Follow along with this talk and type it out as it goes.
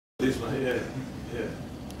It is, mate, yeah.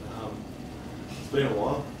 It's been a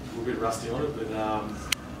while, we're a bit rusty on it, but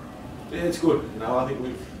yeah, it's good. I think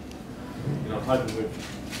we've, I'm hoping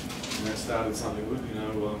we've started something good.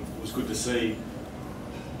 It was good to see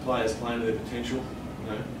players playing to their potential.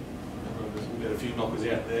 We've had a few knockers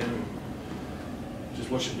out there, and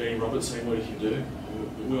just watching Benny Roberts, seeing what he can do.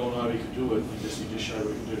 We all know he could do it. He just showed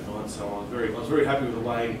what he could do tonight. So I was very happy with the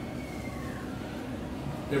way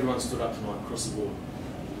everyone stood up tonight across the board.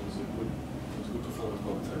 It was a good performance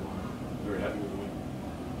by the team. I'm very happy with the win.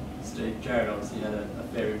 Steve, Jared obviously had a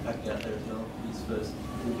fair impact out there as well. His first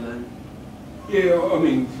full game. Yeah, I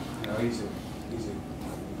mean, he's a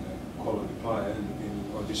quality player, and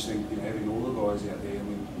I just think having all the guys out there. I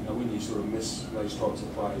mean, when you sort of miss those types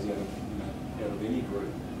of players out of any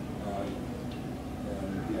group,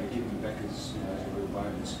 getting them back is a real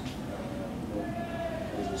bonus.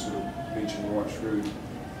 As I sort of mentioned right through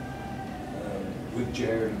with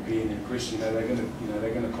Jared and Ben and Chris, they're going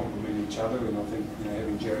to complement each other, and I think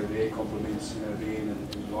having Jared there complements Ben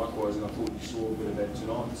and likewise, and I thought you saw a bit of that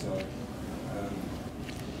tonight. So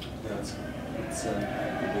it's good to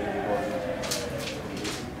have the guys.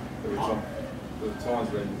 There were times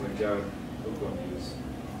when Jared looked like he was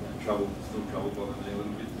still troubled by the knee a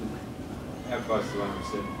little bit. How close to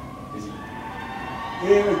 100% is he?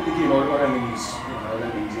 Yeah, again, I don't think he's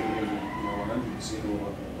ever been 100%.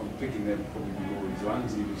 Or I'm thinking that would probably be more his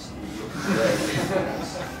lungs. He was looking bad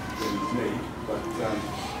than his knee, but yeah.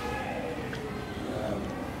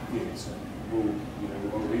 So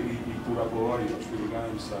he put up alright. He got through the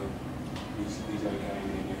game, so he's okay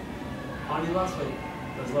there. Andy, last week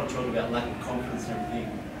there was a lot of talk about lack of confidence and everything.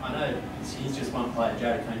 I know he's just one player,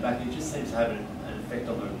 Jared came back, it just seems to have an effect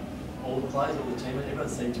on all the players, all the team. Everyone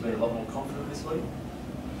seemed to be a lot more confident this week.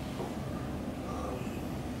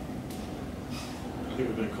 I think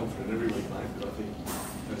we've been confident every week, mate, but I think,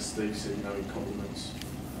 as Steve said, he complements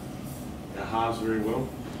our halves very well.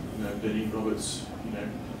 Benny, Roberts,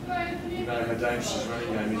 how dangerous his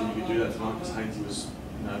running game is, and you could do that tonight because Hainsey was,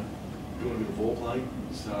 doing a bit of ball play.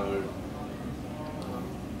 So,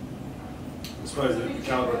 I suppose the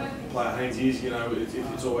calibre of player Hainsey is,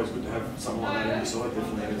 it's always good to have someone like that in the side,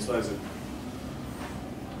 definitely. And I suppose that,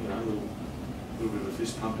 a little bit of a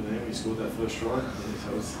fist pump in there when he scored that first try. So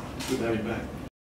it was good to have him back.